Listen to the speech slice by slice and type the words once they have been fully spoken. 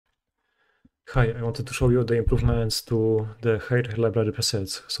Hi, I wanted to show you the improvements to the hair library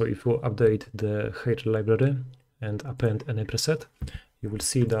presets. So if you update the hair library and append any preset, you will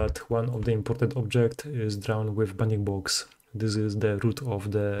see that one of the imported object is drawn with banding box. This is the root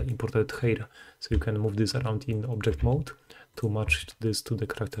of the imported hair. So you can move this around in object mode to match this to the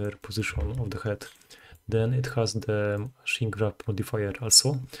character position of the head. Then it has the shrink wrap modifier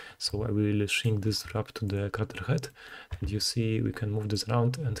also. So I will shrink this wrap to the character head. And you see we can move this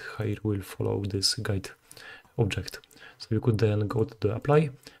around and hair will follow this guide object. So you could then go to the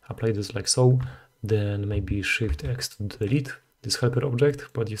apply this like so, then maybe Shift X to delete this helper object,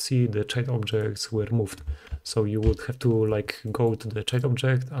 but you see the child objects were moved. So you would have to like go to the child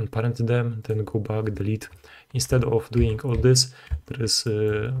object, unparent them, then go back, delete. Instead of doing all this, there is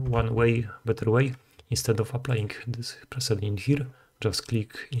one way, better way. Instead of applying this preset in here, just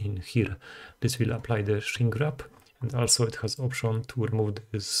click in here. This will apply the shrink wrap, and also it has option to remove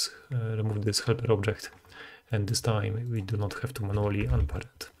this helper object. And this time we do not have to manually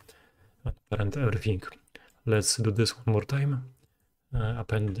unparent everything. Let's do this one more time.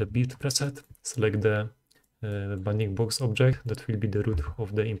 Append the build preset, select the banding box object that will be the root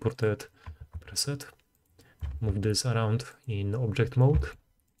of the imported preset. Move this around in object mode.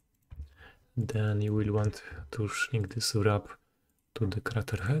 Then you will want to shrink this wrap to the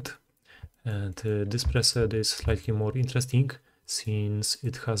character head. And this preset is slightly more interesting since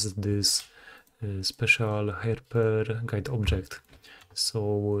it has this special helper guide object.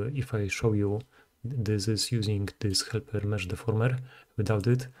 So if I show you, this is using this helper mesh deformer. Without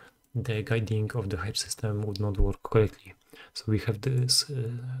it, the guiding of the hair system would not work correctly. So we have this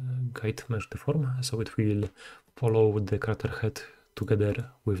guide mesh deform, so it will follow the character head together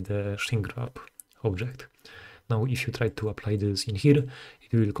with the shrink wrap object. Now if you try to apply this in here,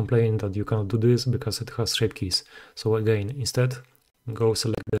 it will complain that you cannot do this because it has shape keys. So again, instead, go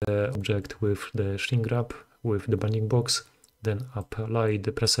select the object with the shrink wrap with the banding box, then apply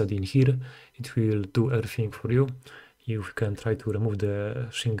the preset in here. It will do everything for you. You can try to remove the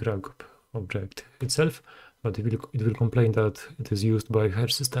shrink wrap object itself, but it will complain that it is used by hair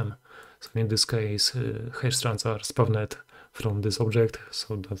system. So in this case, hair strands are spawned from this object,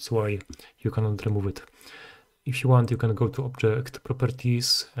 so that's why you cannot remove it. If you want, you can go to object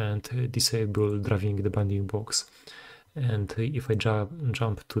properties and disable driving the banding box. And if I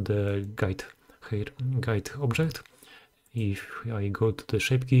jump to the guide object, if I go to the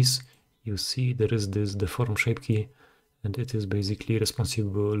shape keys, you see there is this deform shape key, and it is basically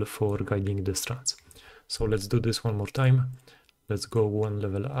responsible for guiding the strands. So let's do this one more time. Let's go one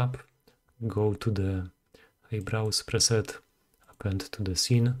level up, go to the eyebrows preset, append to the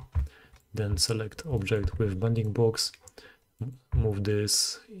scene, then select object with banding box, move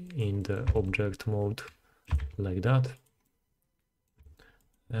this in the object mode like that,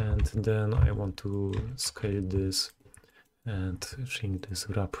 and then I want to scale this and shrink this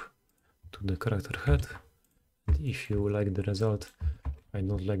wrap to the character head. And if you like the result, I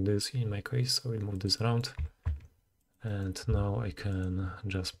don't like this in my case, so I will move this around, and now I can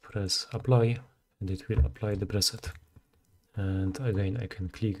just press apply and it will apply the preset. And again, I can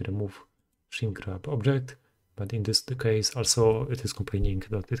click remove shrink wrap object, but in this case also it is complaining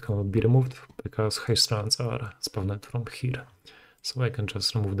that it cannot be removed because hair strands are spawned from here. So I can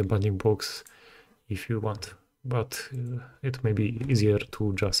just remove the banding box if you want, but it may be easier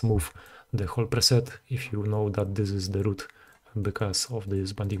to just move the whole preset if you know that this is the root because of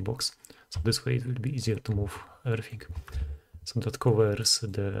this banding box. So this way it will be easier to move everything. So that covers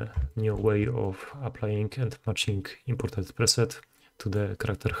the new way of applying and matching imported preset to the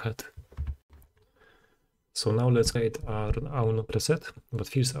character head. So now let's create our own preset, but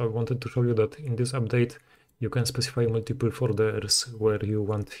first I wanted to show you that in this update you can specify multiple folders where you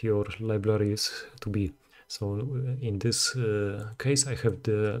want your libraries to be. So in this case I have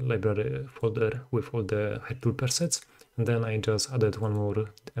the library folder with all the hair tool presets, and then I just added one more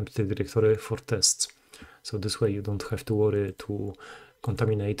empty directory for tests. So this way you don't have to worry to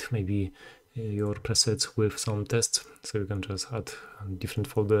contaminate maybe your presets with some tests. So you can just add a different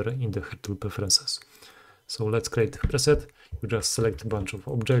folder in the hair tool preferences. So let's create a preset. You just select a bunch of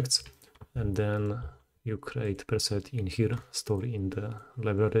objects and then you create preset in here, store in the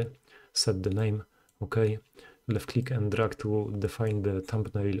library, set the name, okay. Left click and drag to define the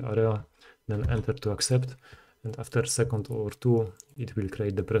thumbnail area, then enter to accept. And after a second or two, it will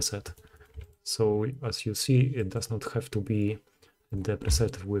create the preset. So as you see, it does not have to be the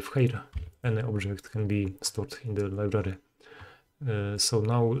preset with hair. Any object can be stored in the library. So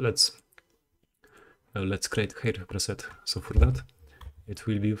now let's create hair preset. So for that, it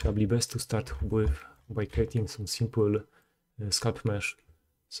will be probably best to start with by creating some simple scalp mesh.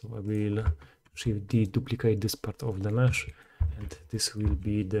 So I will Shift D, duplicate this part of the mesh, and this will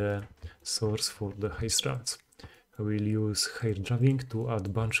be the source for the hair strands. I will use hair drawing to add a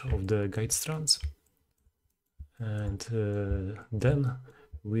bunch of the guide strands, and then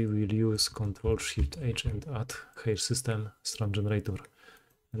we will use Ctrl-Shift-H and add hair system strand generator.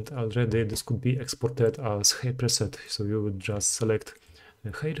 And already this could be exported as hair preset, so you would just select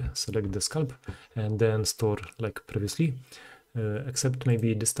hair, select the scalp, and then store like previously, except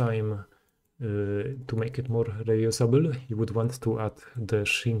maybe this time to make it more reusable, you would want to add the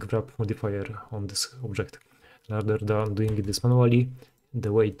shrink wrap modifier on this object. Rather than doing this manually,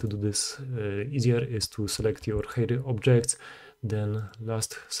 the way to do this easier is to select your hair objects, then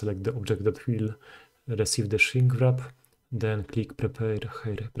last select the object that will receive the shrink wrap, then click prepare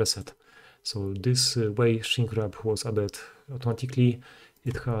hair preset. So this way shrink wrap was added automatically.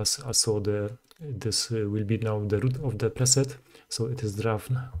 It has also this will be now the root of the preset, so it is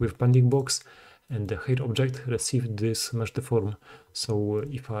drawn with binding box, and the hair object received this mesh deform. So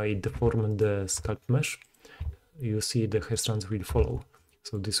if I deform the scalp mesh, you see the hair strands will follow.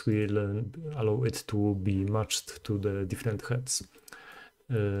 So this will allow it to be matched to the different heads.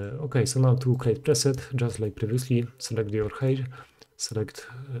 Okay, so now to create preset, just like previously, select your hair, select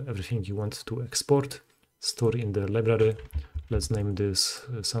everything you want to export, store in the library. Let's name this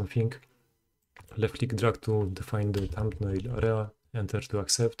something. Left click drag to define the thumbnail area, enter to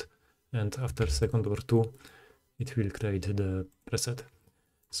accept, and after a second or two, it will create the preset.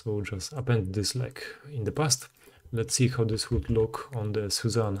 So just append this like in the past. Let's see how this would look on the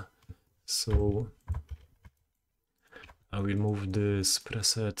Suzanne. So I will move this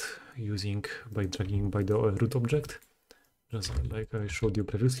preset by dragging by the root object, just like I showed you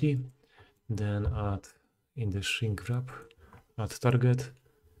previously. Then add in the shrink wrap, add target,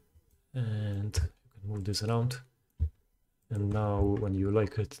 and you can move this around. And now when you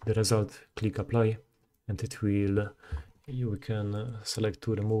like it, the result, click apply, and it will, you can select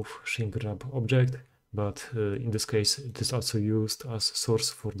to remove shrink wrap object, but in this case it is also used as source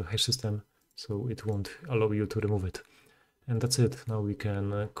for the hair system, so it won't allow you to remove it. And that's it. Now we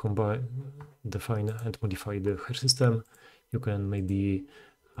can combine, define and modify the hair system. You can maybe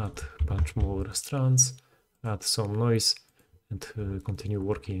add a bunch more strands, add some noise, and continue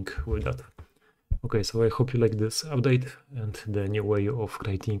working with that. Okay, so I hope you like this update and the new way of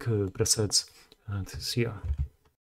creating presets, and see ya.